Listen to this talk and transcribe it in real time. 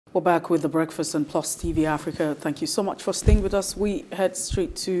We're back with the Breakfast on Plus TV Africa. Thank you so much for staying with us. We head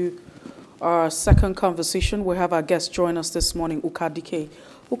straight to our second conversation. We have our guest join us this morning, Ukadike.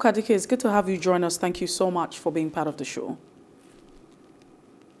 Ukadike, it's good to have you join us. Thank you so much for being part of the show.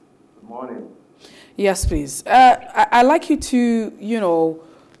 Good morning. Yes, please. I'd like you to,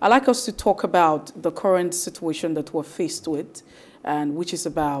 I'd like us to talk about the current situation that we're faced with, and which is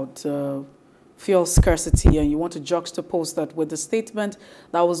about fuel scarcity, and you want to juxtapose that with the statement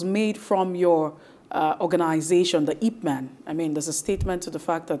that was made from your organization, the I.P.M.A.N. I mean, there's a statement to the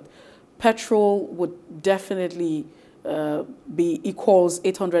fact that petrol would definitely be equals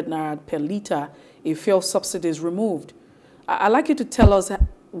 800 naira per litre if fuel subsidy is removed. I'd like you to tell us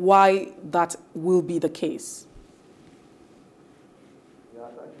why that will be the case.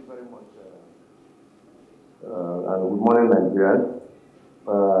 Yeah, thank you very much. And good morning, Nigeria.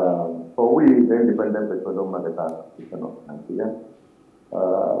 For we, the Independent Petroleum Market Association of Nigeria,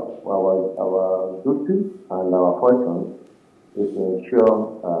 our duty and our function is to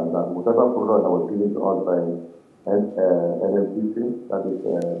ensure that whatever product that was given to us by NMPC, that is,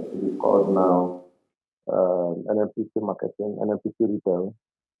 it is called now NMPC Marketing, NMPC Retail,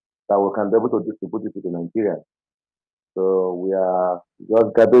 that we can be able to distribute it to the Nigerians. So we are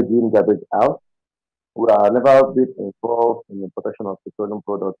just garbage in, garbage out. We have never been involved in the production of petroleum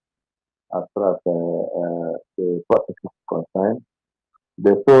products as far as the process is concerned.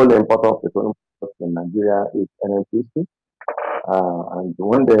 The sole importer of petroleum products in Nigeria is NMPC. And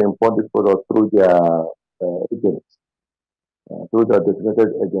when they import this product through their agents, through their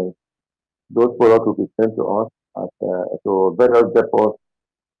designated agents, those products will be sent to us to various depots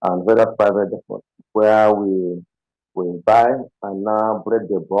and various private depots where we buy and now break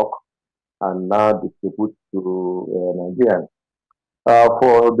the bulk and now distribute to Nigerians.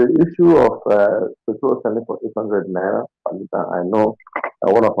 For the issue of petrol selling for 800 naira per liter, I know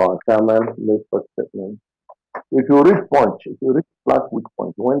one of our chairmen made such statement. If you read Punch, if you read last week's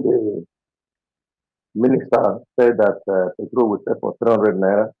Punch, when the minister said that petrol will sell for 300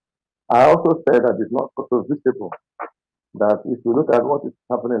 naira, I also said that it's not so visible. That if you look at what is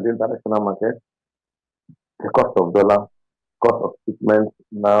happening in the international market, the cost of dollar, cost of shipment,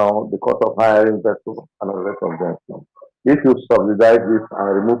 now the cost of hiring vessels, and the rest of them. So if you subsidize this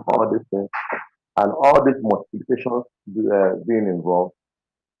and remove all these things and all these multiplications being involved,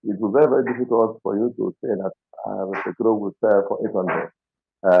 it will be very, very difficult for you to say that petrol will sell for 300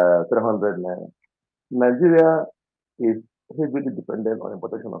 naira. Nigeria is heavily dependent on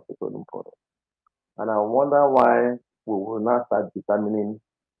importation of petroleum products. And I wonder why we will now start determining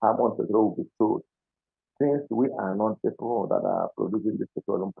how much petrol will be sold, since we are not the people that are producing this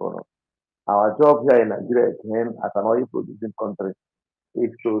petroleum product. Our job here in Nigeria, again, as an oil producing country,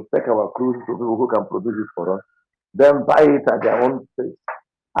 is to take our crude to people who can produce it for us, then buy it at their own pace.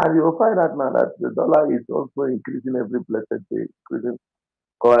 And you will find out now that the dollar is also increasing every blessed day.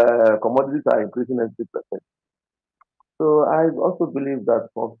 Commodities are increasing every blessed day. So I also believe that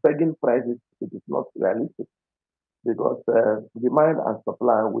for pegging prices, it is not realistic, because demand and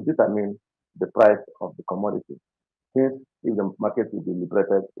supply will determine the price of the commodity. Hence, if the market will be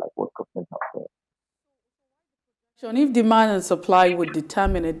liberated, like what government has said. So if demand and supply would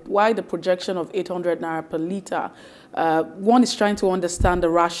determine it, why the projection of 800 naira per litre? One is trying to understand the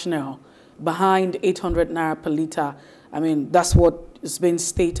rationale behind 800 naira per litre. I mean, that's what is being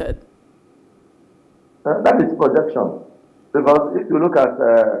stated. That is projection. Because if you look at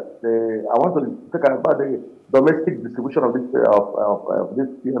I want to talk about the domestic distribution of this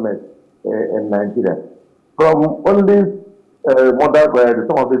P.R.O in Nigeria. From only some of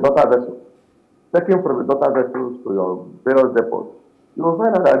the daughter vessels, taken from the daughter vessels to your various depots, you will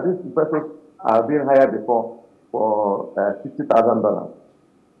find out that these vessels are being hired before for $60,000.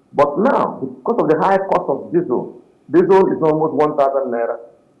 But now, because of the high cost of diesel is almost 1,000 naira,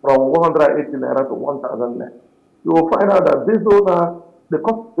 from 180 naira to 1,000 naira. You will find out that diesel now, the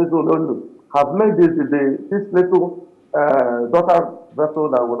cost of diesel only have made this little daughter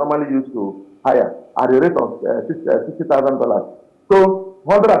vessel that we normally use to hire at the rate of $60,000. So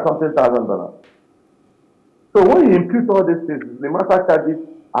 $100,000. So when you impute all these things, the master charges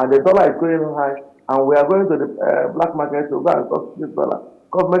and the dollar is going high, and we are going to the black market to go and cost this dollar.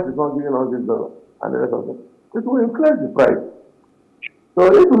 Government is not giving us this dollar and the rest of it. It will inflate the price.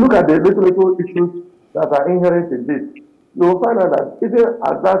 So if you look at the little issues that are inherent in this, you will find out that even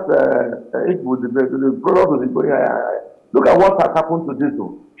at that, it would the product will be going high. Look at what has happened to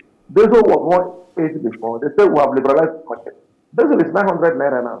diesel. Diesel was 180 before. They say we have liberalized the market. Diesel is 900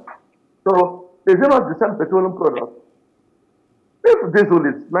 naira now. So is it not the same petroleum product? If diesel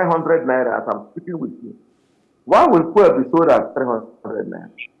is 900 naira as I'm speaking with you, why will fuel be sold at 300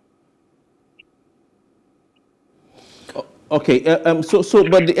 naira? Okay,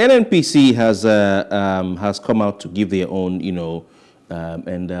 but the NNPC has come out to give their own,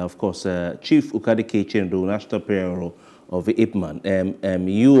 and of course, Chief Ukadike Chinedu, National P.R.O. of the I.P.M.A.N.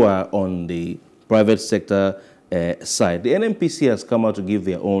 You are on the private sector side. The NNPC has come out to give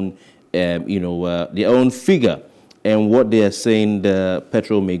their own, their own figure, and what they are saying the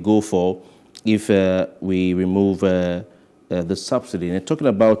petrol may go for if we remove the subsidy. And they're talking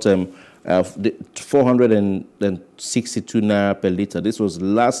about the 462 naira per liter. This was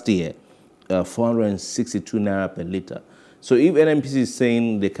last year, 462 naira per liter. So if NNPC is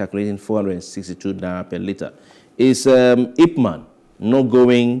saying they're calculating 462 naira per liter, is I.P.M.A.N. not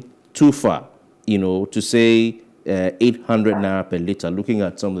going too far, to say 800 naira per liter, looking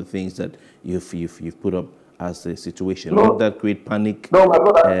at some of the things that you've put up as the situation? No. Won't that create panic, No, my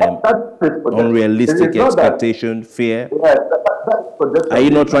brother, that's unrealistic expectation, fear? Yes, that's Are you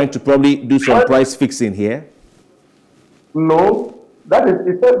not trying to probably do some price fixing here? No, that is,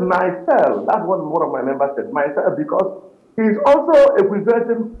 it said myself. That's what one of my members said, myself, because he's also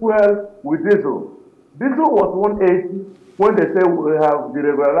equivalent fuel with diesel. Diesel was 180. When they say we have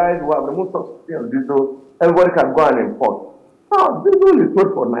deregularized, we have removed subsidy on diesel, everybody can go and import. Now, diesel is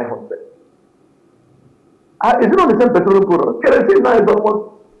sold for 900. Is it not the same petroleum product? Kerosene now is almost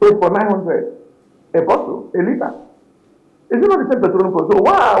sold for 900 a bottle, a liter. Is it not the same petroleum product? So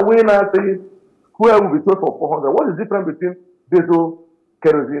why are we now saying fuel will be sold for 400? What is the difference between diesel,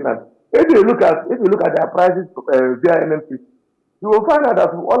 kerosene, and if you look at their prices via NNPC, you will find out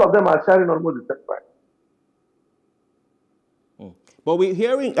that all of them are sharing almost the same price. But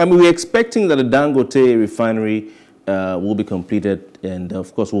we're expecting that the Dangote refinery will be completed, and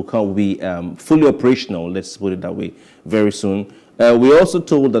of course will be fully operational, let's put it that way, very soon. We're also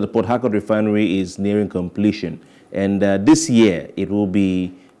told that the Port Harcourt refinery is nearing completion, and this year it will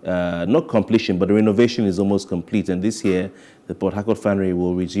be not completion, but the renovation is almost complete, and this year the Port Harcourt refinery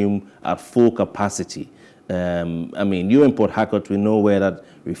will resume at full capacity. You in Port Harcourt, we know where that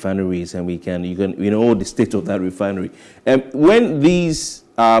refinery is, and we know the state of that refinery. When these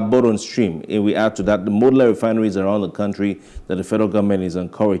are brought on stream, if we add to that the modular refineries around the country that the federal government is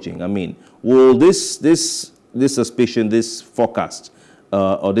encouraging, will this suspicion, this forecast,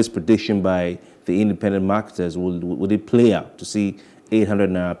 or this prediction by the independent marketers, would it play out to see 800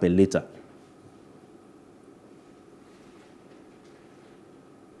 naira per liter?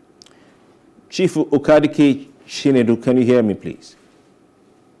 Chief Ukadike Chinedu, can you hear me, please?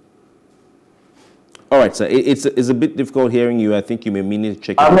 All right, sir. It's a bit difficult hearing you. I think you may need to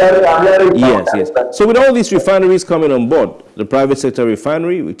check it. I'm hearing. Yes. So with all these refineries coming on board, the private sector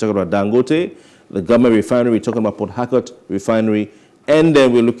refinery, we're talking about Dangote, the government refinery, we're talking about Port Harcourt refinery, and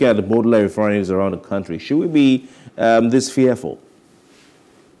then we're looking at the modular refineries around the country. Should we be this fearful?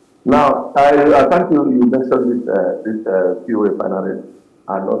 Now, I thank you. You mentioned this few refineries,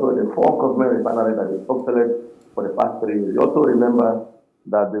 and also the 4 government refineries that is obsolete for the past 3 years. You also remember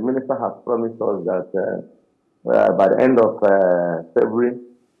that the minister has promised us that by the end of February,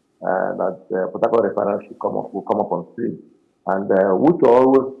 that Port Harcourt refinery will come up on stream, and which are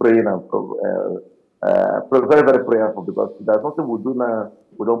always praying and very, very prayerful, because there's nothing we do now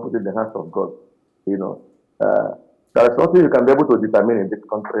we don't put in the hands of God. There is nothing you can be able to determine in this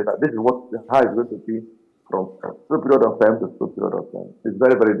country that this is how it's going to be from some period of time to some period of time. It's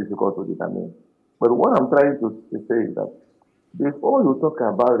very, very difficult to determine. But what I'm trying to say is that before you talk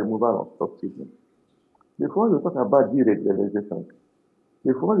about removal of subsidy, before you talk about deregulation,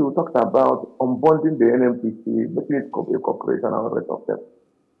 before you talk about unbundling the NNPC, making it a corporation and all the rest of them,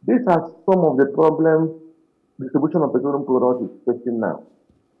 these are some of the problems distribution of petroleum products is facing now.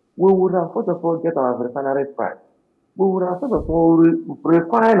 We would have, first of all, get our refinery price. We would have, first of all,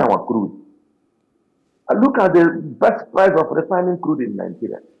 refine our crude. And look at the best price of refining crude in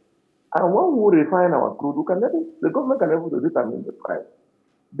Nigeria. And when we refine our crude, the government can be able to determine the price.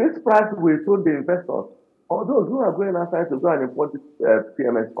 This price will show the investors, or those who are going outside to go and import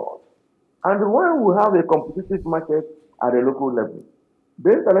PMS for us. And when we have a competitive market at a local level,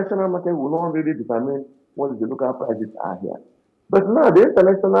 the international market will not really determine what the local prices are here. But now the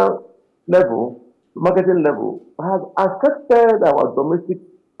international level, marketing level, has affected our domestic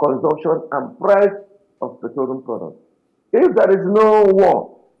consumption and price of petroleum products. If there is no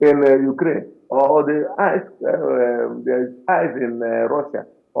war in Ukraine, or there's ice in Russia,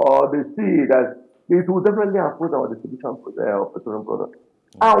 or the sea, it will definitely affect our distribution of petroleum products.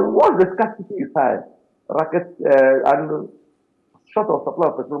 And once the scarcity is high, and short of supply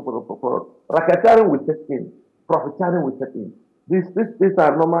of petroleum products, racketeering will set in, profiteering will set in. These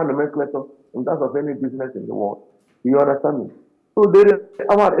are normal nomenclature in terms of any business in the world. Do you understand me? So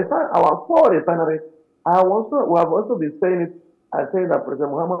our 4 refineries We have also been saying it and saying that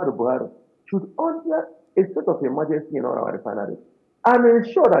President Muhammad Buhari should order a state of emergency in all our refineries and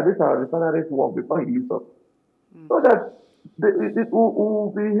ensure that these our refineries work before he uses us. So that it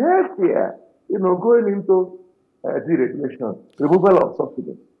will be healthier, going into deregulation, removal of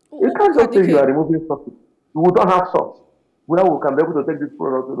subsidies. You can't just say you are removing subsidies. We don't have source where we can be able to take this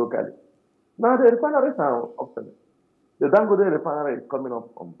product locally. Now the refineries are obsolete. The Dangote refinery is coming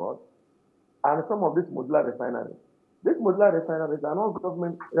up on board, and some of these modular refineries. These modular refineries are not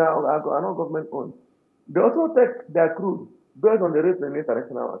government owned. They also take their crude based on the rates in the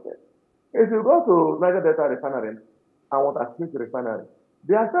international market. If you go to Niger Delta refinery and Water Street refinery,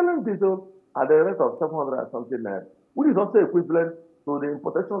 they are selling diesel at the rate of 700 and something naira, which is also equivalent to the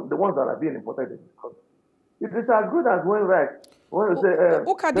importation, the ones that are being imported in this country. It is as good as when you say,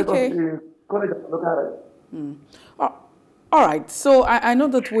 Ukadike. All right, so I know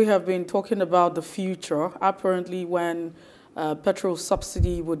that we have been talking about the future. Apparently, when petrol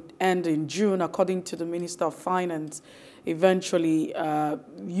subsidy would end in June, according to the Minister of Finance, eventually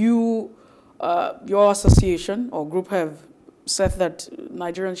your association or group have said that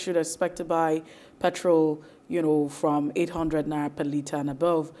Nigerians should expect to buy petrol, from 800 naira per litre and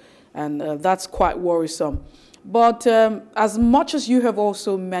above, and that's quite worrisome. But as much as you have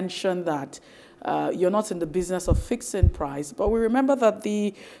also mentioned that you're not in the business of fixing price, but we remember that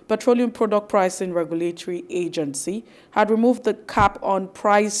the Petroleum Product Pricing Regulatory Agency had removed the cap on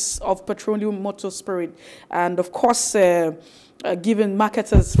price of petroleum motor spirit and, of course, given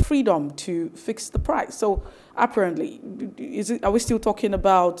marketers freedom to fix the price. So apparently, are we still talking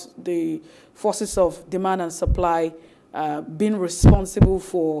about the forces of demand and supply being responsible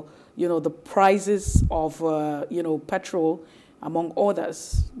for, the prices of, petrol, among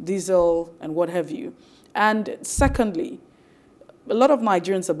others, diesel and what have you? And secondly, a lot of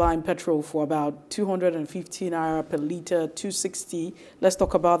Nigerians are buying petrol for about 250 naira per litre, 260. Let's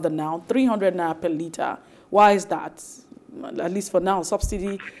talk about the now, 300 naira per litre. Why is that? At least for now,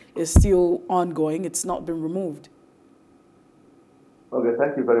 subsidy is still ongoing. It's not been removed. Okay,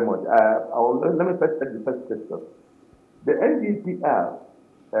 thank you very much. Let me first take the first question. The NDPR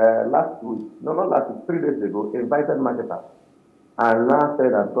last week, no, not last week, 3 days ago, invited marketers and now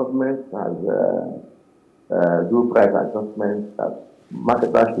said that government has do price adjustments, that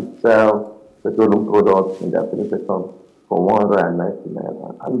marketers should sell petroleum products in their filling station for 190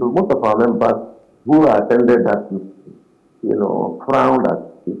 naira. And most of our members who attended that meeting, frowned at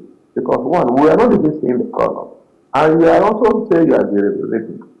it. Because one, we are not even seeing the problem. And you are also saying you are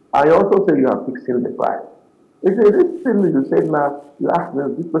deregulating. And you also say you are fixing the price. It's this thing you said now, you ask me,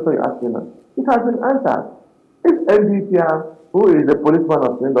 this question you ask me now, it has been answered. If NDPR, who is the policeman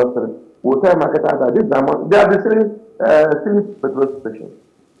of the industry, will tell marketers that this amount, they are the same petrol stations.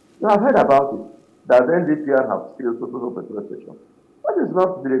 You have heard about it, that the NDPR have sealed petrol stations. That is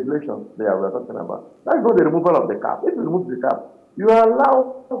not the regulation they are talking about. That's not the removal of the cap. If you remove the cap, you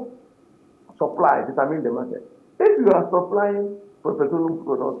allow supply to determine the market. If you are supplying petroleum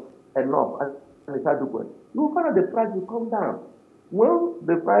products enough and it's adequate, you will find that the price will come down. When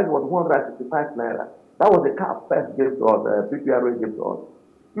the price was 165 naira, that was the cap first gave to us, P.R.O gave to us.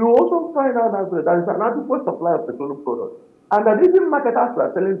 You also find out that there is an adequate supply of petroleum products. And that even marketers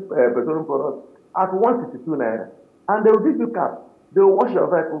are selling petroleum products at 162 naira. And they will give you cap. They will wash your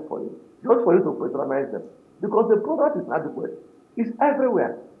vehicle for you, just for you to patronize them. Because the product is adequate. It's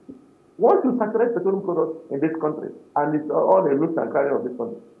everywhere. Once you saturate petroleum products in this country, and it's all the looks and carry of this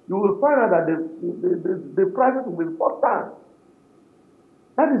country, you will find out that the prices will be forced down.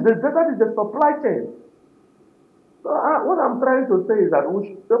 That is the supply chain. So what I'm trying to say is that we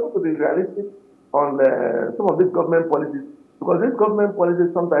should be able to be realistic on some of these government policies, because these government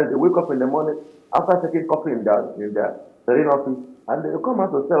policies, sometimes they wake up in the morning after taking coffee in their serene office, and they come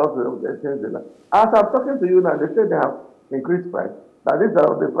out to tell us the things they like. As I'm talking to you now, they say they have increased price. That is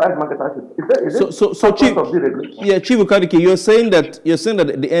the price market actually. So Chief, Chief Ukadike, you're saying that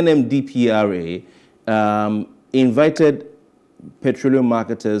the NMDPRA invited petroleum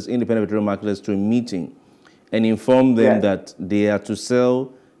marketers, independent petroleum marketers, to a meeting and informed them that they are to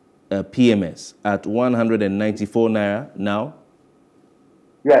sell PMS at 194 naira now.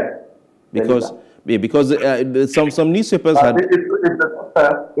 Yes. Because some newspapers had. If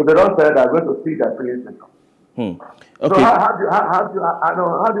they don't sell, they're going to see their filling station. Okay. So how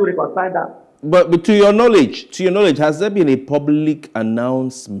do you reconcile that? But to your knowledge, has there been a public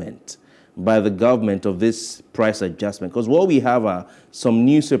announcement by the government of this price adjustment? Because what we have are some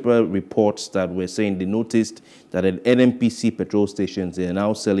newspaper reports that were saying they noticed that at NNPC petrol stations they are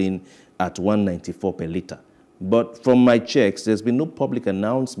now selling at 194 per litre. But from my checks, there's been no public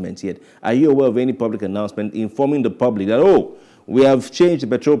announcement yet. Are you aware of any public announcement informing the public that, oh, we have changed the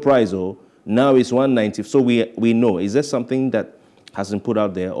petrol price, or now it's 190, so we know? Is there something that has been put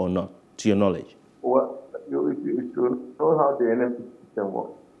out there or not, to your knowledge? Well, you should know how the NMP system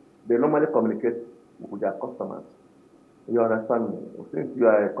works. They normally communicate with their customers. You understand me? Since you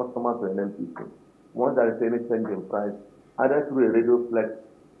are a customer to NMP, once there is any change in price, either through a radio flex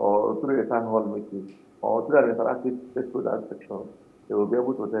or through a town hall meeting or through an interactive stakeholder section, they will be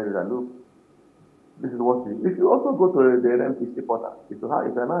able to tell you that, look, this is what you. If you also go to the NMPC portal, if you're now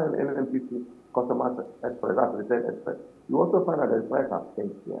an NMPC customer expert, that's retail expert, you also find that the price has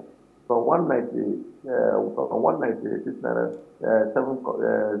changed here. From 190, from 196 naira,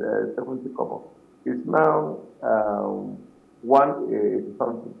 70 kobo. It's now 180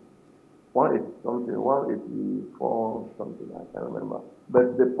 something. 180 something, 184 something, I can't remember.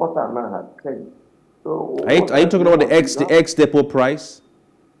 But the portal now has changed. So are you talking about the ex-depot price?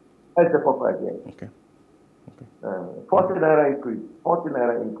 Ex-depot price, yes. Okay. 40 naira increase. 40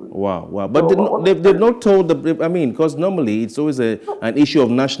 naira increase. Wow, wow. But so, they've not told the, I mean, because normally it's always an issue of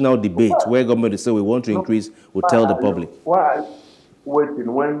national debate where government is saying we want to increase, we'll tell the public. Why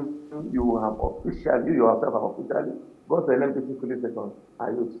waiting when you have officially, you yourself have officially go to an NMPC filling station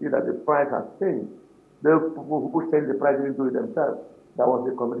and you see that the price has changed? The people who change the price didn't do it themselves. That was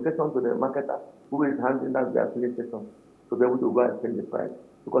the communication to the marketer who is handling that their filling station to be able to go and change the price.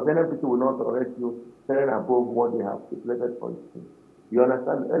 Because NMPC will not arrest you selling above what they have stipulated for you. You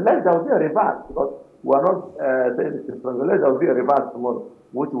understand? Unless there will be a reverse, because we are not saying this is strong. Unless there will be a reverse tomorrow,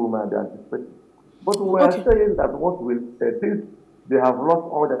 which we might be anticipating. But we are saying that what will, since they have lost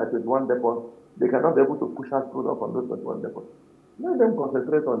all their 21 depots, they cannot be able to push us through on those 21 depots. Let them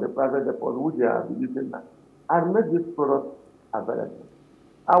concentrate on the private depots, which they are using now, and make this product available.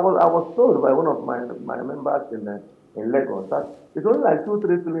 I was told by one of my members in Lagos that it's only like two,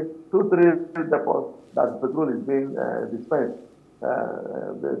 three depots that petrol is being dispensed,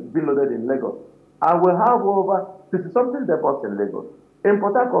 being loaded in Lagos. And we have over 50-something depots in Lagos. In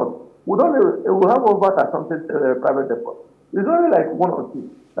Port Harcourt, we have over 30-something private depots. It's only like one or two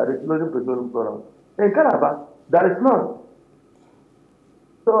that is loading petroleum products. In Calabar, there is none.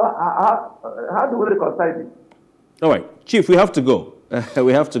 So how do we reconcile this? All right, Chief, we have to go.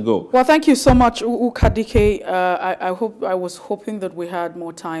 We have to go. Well, thank you so much, Ukadike. I was hoping that we had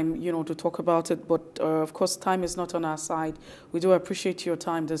more time, to talk about it, but of course, time is not on our side. We do appreciate your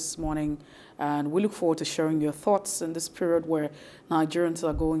time this morning, and we look forward to sharing your thoughts in this period where Nigerians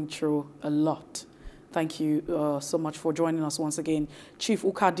are going through a lot. Thank you so much for joining us once again. Chief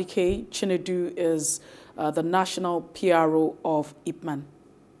Ukadike Chinedu is the National P.R.O. of I.P.M.A.N.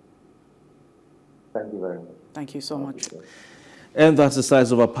 Thank you very much. Thank you so much. And that's the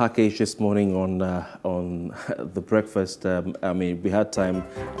size of our package this morning on the breakfast. I mean, we had time.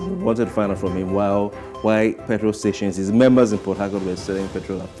 We wanted to find out from him why petrol stations, his members in Port Harcourt were selling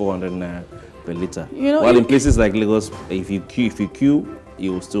petrol at 400 naira per litre. While in places like Lagos, if you queue,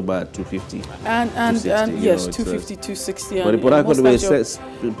 you will still buy at 250. And yes, 250, 260. But in Port Harcourt,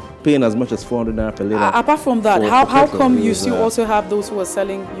 we're paying as much as 400 naira per litre. Apart from that, how come you still also have those who are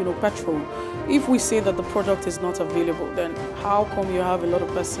selling, petrol? If we say that the product is not available, then how come you have a lot of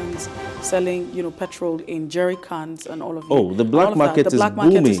persons selling, petrol in jerry cans and all of that? Oh, the black market is booming. The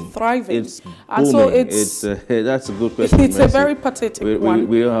black market is thriving. It's booming. And so that's a good question. It's a very pathetic one.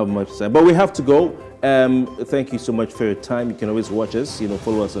 We don't have much time, but we have to go. Thank you so much for your time. You can always watch us,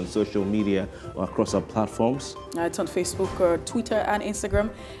 follow us on social media or across our platforms. It's on Facebook, Twitter, and Instagram,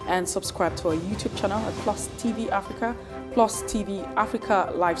 and subscribe to our YouTube channel at Plus TV Africa, Plus TV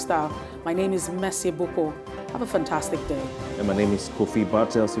Africa Lifestyle. My name is Messi Bopo. Have a fantastic day. And my name is Kofi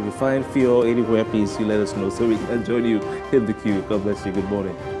Bartels. If you find P.R.O. anywhere, please let us know so we can join you in the queue. God bless you. Good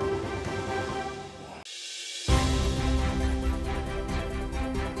morning.